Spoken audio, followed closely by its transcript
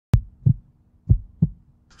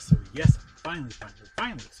Yes, finally.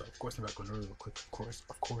 So of course I'm back on real quick. Of course,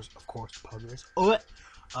 apologize. Dokkan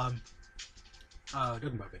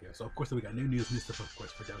Battle video. So of course we got new stuff of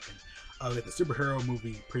course for Dokkan. We got the superhero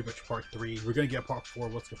movie, pretty much part 3. We're gonna get part 4,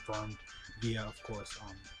 what's confirmed via of course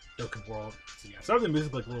Dokkan World. So yeah, some of the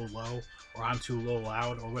music like a little low, or I'm too low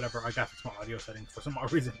loud, or whatever. I got some audio settings for some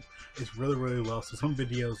odd reason. It's really low. So some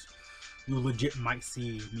videos you legit might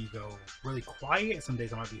see me go really quiet. Some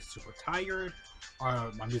days I might be super tired,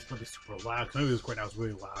 or my music might be super loud. Because my music right now is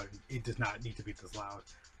really loud. It does not need to be this loud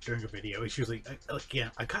during a video. It's usually,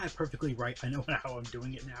 again, I got it perfectly right. I know how I'm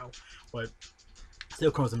doing it now, but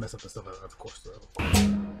still comes to mess up and stuff, of course. But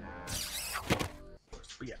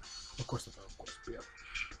yeah, of course. But yeah.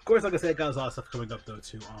 Of course, like I said, got a lot of stuff coming up though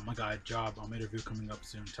too. I got a job interview coming up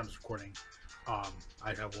soon. Time's recording. I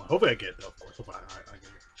have one. Hopefully I get it though, of course. Hopefully I get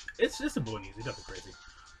it. It's just a boy easy, nothing crazy.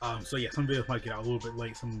 So yeah, some videos might get out a little bit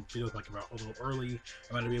late, some videos might get out a little early.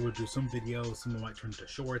 I might be able to do some videos, some might turn into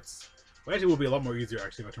shorts. Well, actually, it will be a lot more easier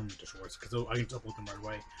actually if I turn them into shorts, because I can just upload them right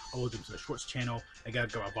away. Upload them to the shorts channel. I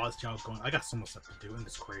got my boss channel going. I got so much stuff to do, and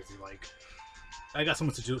it's crazy. Like, I got so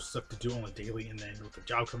much stuff to do on the daily, and then with the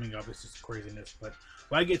job coming up, it's just craziness. But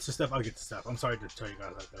when I get to stuff, I'll get to stuff. I'm sorry to tell you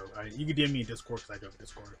guys that though. You can DM me in Discord, because I do have a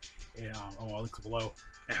Discord, and I'll link below.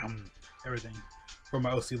 Everything from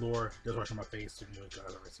my OC lore, just watching my face, so you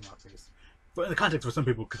guys already see my face. But in the context for some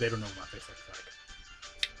people, because they don't know what my face looks like.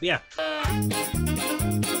 But yeah.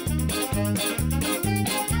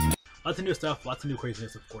 Lots of new stuff, lots of new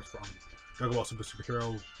craziness, of course, from Dragon Ball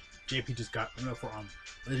Superhero. JP just got, for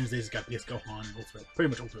Legends, they just got BS Gohan, pretty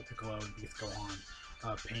much Ultimate Piccolo and BS Gohan,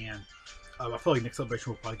 Pan. I feel like next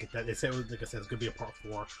celebration will probably get that. They say, like I said, it's gonna be a part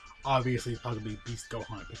 4. Obviously, it's probably gonna be Beast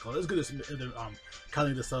Gohan and Piccolo. It's good as kind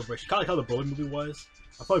of the celebration, kind of like how the Broly movie was.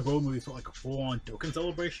 I feel like Broly movie felt like a full-on Dokkan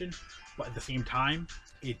celebration, but at the same time,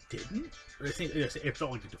 it didn't. It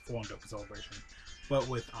felt like a full-on Dokkan celebration, but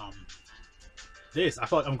with this, I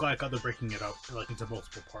feel like I'm glad they're breaking it up like into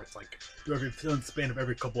multiple parts, like through the span of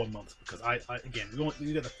every couple of months. Because again,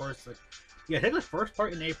 we got the first, I think the first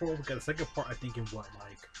part in April. We got the second part, I think, in what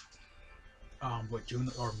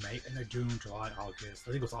June or May? No, June, July, August.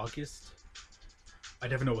 I think it was August. I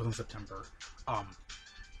definitely know it was in September. But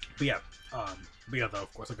yeah, though,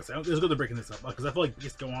 of course, like I said, it's good they're breaking this up because I feel like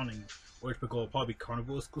Beast Gohan and Orange Piccolo will probably be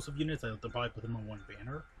Carnival exclusive units. They'll probably put them on one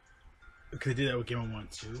banner because they did that with Game of 1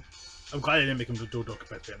 and 2. I'm glad they didn't make them do Dual Dokkan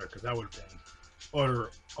Fest banner because that would have been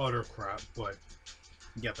utter crap. But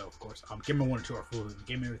yeah, though, of course, Game of 1 and 2 are full of the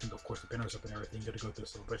game and everything. Of course, the banners up and everything. Got to go through the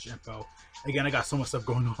celebration info. Again, I got so much stuff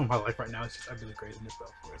going on in my life right now. It's just absolutely craziness, though,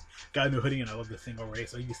 of course. Got a new hoodie and I love this thing already.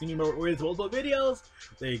 So you can see me wearing multiple videos.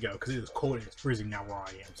 There you go. Because it is cold and it's freezing now where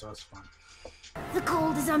I am, so that's fun. The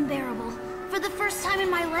cold is unbearable. For the first time in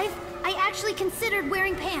my life, I actually considered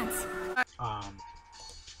wearing pants.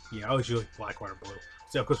 Yeah, I always use like black, white, or blue.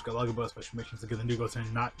 So of course we got DragonBallZ special missions to get the new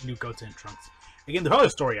Goten, not new Goten Trunks. Again, they're probably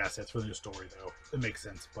story assets for the new story though. It makes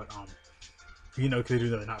sense, but you know, because they do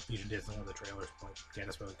that, they're not fusion discs in one of the trailers. But yeah,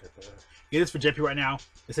 that's really good. Yeah, this for JP right now.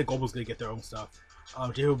 They said Global's gonna get their own stuff.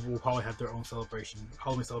 JP will probably have their own celebration,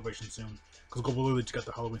 Halloween celebration soon, because Global literally just got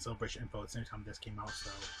the Halloween celebration info at the same time this came out,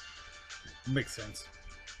 so it makes sense.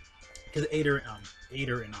 Because Ader and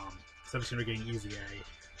 17 are getting easy A.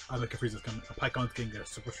 Like Freeze is coming. Pycon's getting a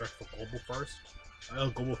Super Strike for Global first.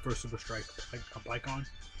 Global first Super Strike Pycon.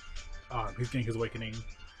 He's getting his Awakening.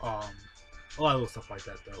 A lot of little stuff like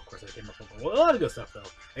that, though. Of course, I came up with a lot of good stuff, though.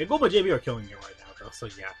 And Global JB are killing it right now, though. So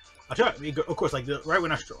yeah, I try. Of course, like right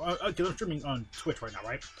when I'm streaming on Twitch right now,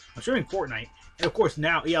 right? I'm streaming Fortnite, and of course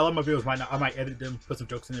now, yeah, a lot of my videos I might edit them, put some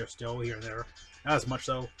jokes in there still here and there. Not as much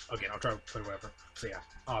though. Again, I'll try to play whatever. So yeah,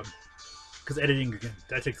 because editing again,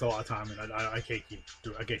 that takes a lot of time, and I can't keep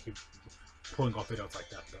pulling off videos like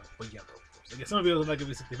that though. But yeah, though, of course. I guess some of the videos are not gonna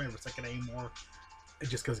be 60 frames per second anymore.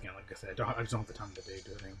 Just because again, like I said, I just don't have the time of the day to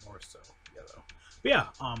do it anymore. So yeah, though. But yeah,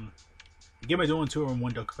 Game of doing 2 or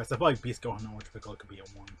 1 Dokkan Fest. I feel like Beast Gohan and Orange Piccolo could be at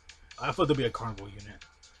 1. I feel there'll be a Carnival unit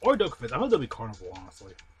or Dokkan Fest. I feel there'll be Carnival,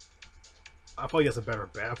 honestly. I feel like that's a better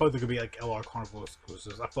bet. I feel like there could be like LR Carnival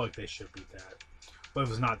exclusives. I feel like they should be that. But if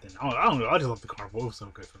it's not, then I don't know. I just love the Carnival. It was so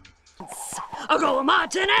good for me. I'll go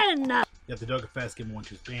Martin in! Yeah, the Dokkan Fest, Game of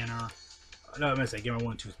 1-2's banner. No, I'm gonna say Game of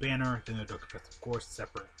 1-2's banner. Then the Dokkan Fest, of course,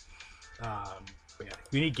 separate. But yeah,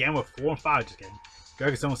 we need Gamma 4 and 5. Just kidding.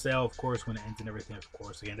 Dragon Stone sale, of course, when it ends and everything, of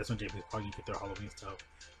course. Again, that's when JP's probably gonna get their Halloween stuff.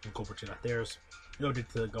 And Global got theirs. know, did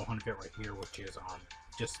the Gohan event right here, which is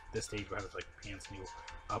just this stage where it has like pants, new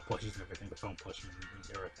plushies and everything, the phone plushie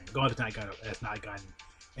and everything. Gohan has not gotten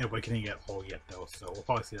an awakening at all yet though, so we'll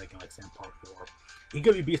probably see like in like Sand Park 4. He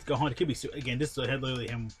could be Beast Gohan. It could be again. This is literally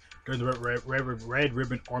him during the Red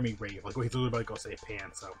Ribbon Army Rave, like where he's literally about to go save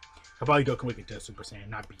Pan. So he'll probably Dokkan Wicked to Super Saiyan,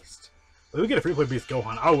 not Beast. But if we get a free-play Beast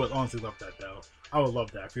Gohan, I would honestly love that though. I would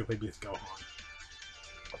love that free-play Beast Gohan.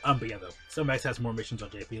 But yeah, though, some Max has more missions on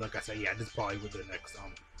JP. Like I said, yeah, this is probably what the next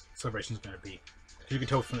celebration is gonna be. You can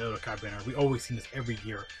tell from the other Kai banner, we always see this every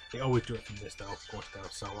year. They always do it from this though, of course though.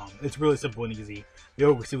 So it's really simple and easy. We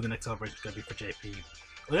always see what the next celebration is gonna be for JP. Well,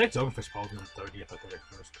 the next Dokkan probably on the 30th or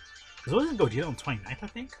 31st. Because wasn't Gogeta on the 29th, I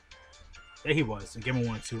think? Yeah, he was. And Game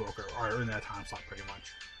 1 and 2 are in that time slot pretty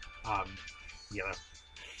much. Yeah,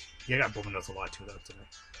 I got Bulma a lot too though today.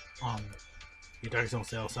 Your Dark Zone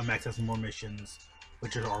sales, some Max has some more missions,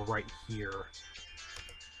 which are right here.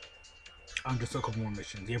 Just a couple more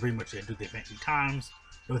missions. Yeah, pretty much do the event 8 times,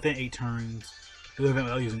 within 8 turns, do the event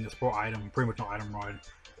without using the sport item, pretty much no item rod,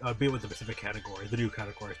 be it with the specific category, the new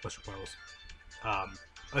category, special pose.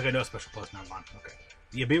 Okay, no special pose, never mind. Okay.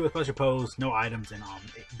 Yeah, be it with special pose, no items, and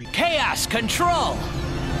Chaos Control!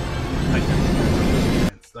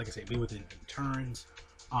 Like I say, be within 8 turns.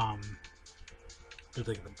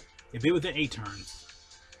 Be within 8 turns.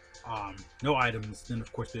 No items, then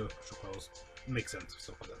of course be with special pose. Makes sense,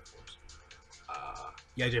 stuff like that, of course.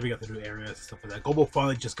 Yeah, JP got the new areas and stuff like that. Global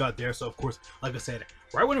finally just got there, so of course, like I said,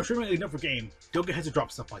 right when I'm streaming enough for game, Dokkan has to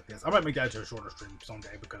drop stuff like this. I might make that into a shorter stream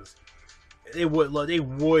someday because they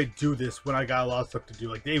would do this when I got a lot of stuff to do.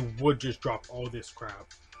 Like they would just drop all this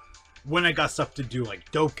crap when I got stuff to do.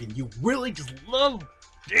 Like Dokkan, you really just love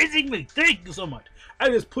teasing me. Thank you so much. I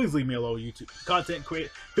just please leave me alone, YouTube content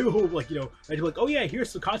create people who like they're like, oh yeah,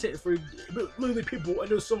 here's some content for literally people. And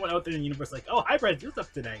there's someone out there in the universe like, oh hi Brad, do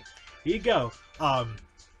stuff today. Here you go.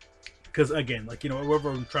 Because again, like wherever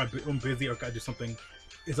I'm busy or gotta do something,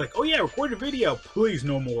 it's like, oh yeah, record a video. Please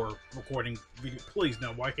no more recording video. Please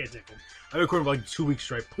no. Why can't I take them? I recorded for like 2 weeks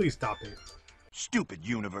straight. Please stop it. Stupid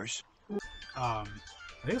universe. I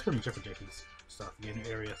think that's pretty much it for JP's stuff. Yeah, new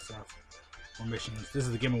area stuff. More missions. This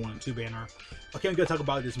is the Game 1 and 2 banner. Okay, I'm gonna talk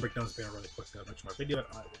about this and break down this banner really quick. Much more video.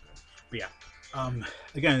 Alright, but yeah.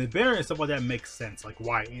 Again, the banner and stuff like that makes sense. Like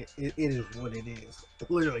why it is what it is.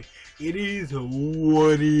 Literally, it is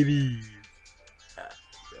what it is.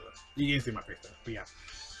 You can see my face though, but yeah.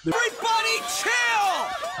 Everybody chill!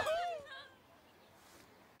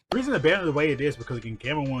 The reason the banner the way it is because again,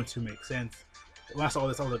 Gamma 1 and 2 makes sense. When I saw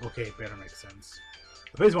this, I was like, okay, banner makes sense.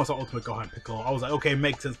 The reason I saw Ultimate Gohan and Piccolo, I was like, okay,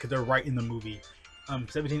 makes sense because they're right in the movie.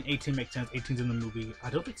 17, 18 makes sense. 18's in the movie. I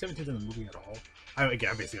don't think 17's in the movie at all.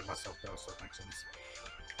 Again, I basically it myself though, so it makes sense.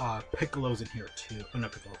 Piccolo's in here too. Oh,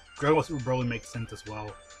 not Piccolo. Dragon Ball Super Broly makes sense as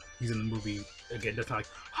well. He's in the movie. Again, just like,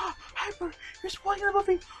 oh, Hyper, you're spoiling the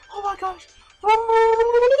movie. Oh my gosh.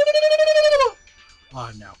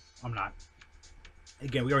 No, I'm not.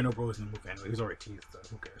 Again, we already know Broly's in the movie anyway. He's already teased, so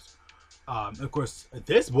who cares? Of course,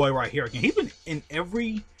 this boy right here, again, he's been in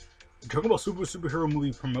every Dragon Ball superhero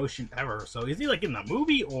movie promotion ever. So is he like in the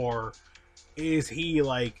movie or is he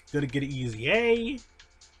like gonna get an easy A?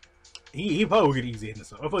 He probably will get an easy A in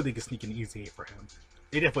this. I feel like they could sneak an easy A for him.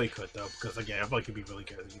 They definitely could though, because again, I feel like he'd be really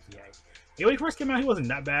good at the easy A. Yeah, when he first came out, he wasn't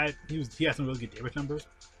that bad. He had some really good damage numbers,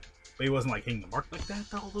 but he wasn't like hitting the mark like that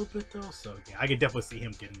though a little bit though. So yeah, I could definitely see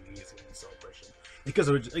him getting an easy A in the celebration. Because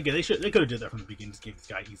again, they could have did that from the beginning. Just give this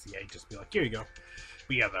guy easy A, just be like, here you go.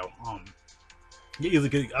 But yeah, though, I feel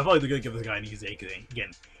like they're gonna give this guy an easy A because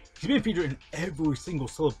again, he's been featured in every single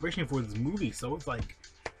celebration for this movie. So it's like,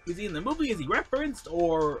 is he in the movie? Is he referenced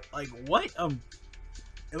or like what? Am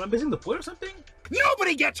I missing the point or something?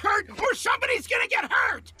 Nobody gets hurt or somebody's gonna get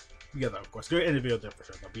hurt! Yeah, though, of course. Good end the video there for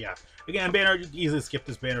sure. But yeah, again, banner, you can easily skip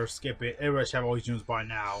this banner, skip it. Everybody should have all these units by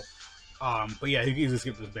now. But yeah, you can easily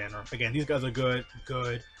skip this banner. Again, these guys are good.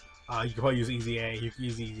 You can probably use easy A. You can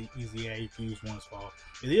use easy A. You can use one as well.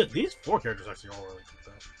 Yeah, these 4 characters actually are all really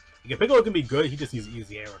good. Again, Piccolo can be good. He just needs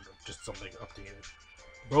easy A or just something updated.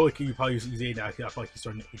 Broly, you probably use easy A now. I feel like he's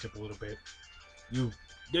starting to age up a little bit.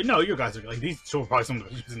 No, your guys are like these. Two are probably some of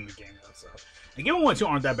the best in the game though. So, and Game 1 and 2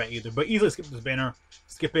 aren't that bad either. But easily skip this banner.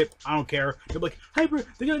 Skip it. I don't care. They're like, Hyper,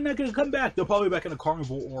 they're not gonna come back. They'll probably be back in the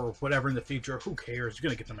carnival or whatever in the future. Who cares? You're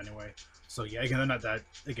gonna get them anyway. So yeah, again, they're not that.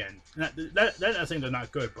 Again, that's not saying they're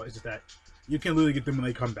not good, but it's just that you can literally get them when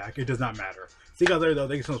they come back. It does not matter. See you guys later though.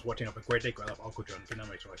 Thank you so much for watching. Have a great day. Great love, Uncle John. For now,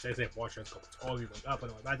 make sure I stay safe. Watch us. All of you up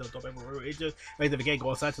and back. Don't ever. It's just make the game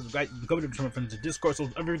go outside. Subscribe. Come to my friends to Discord. So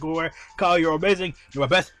everywhere. Kyle, you're amazing. You're my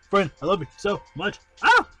best friend. I love you so much.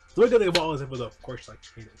 Ah. So we're gonna get all this info though, of course, like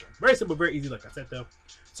again. Very simple, very easy, like I said though.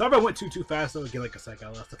 So if I went too fast though, again, like I said, I got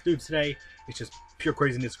a lot of stuff to do today. It's just pure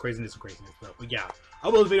craziness though. But yeah,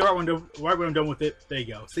 I'll upload the video right when I'm done with it. There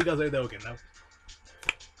you go. See you guys later though again though.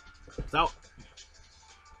 Peace out.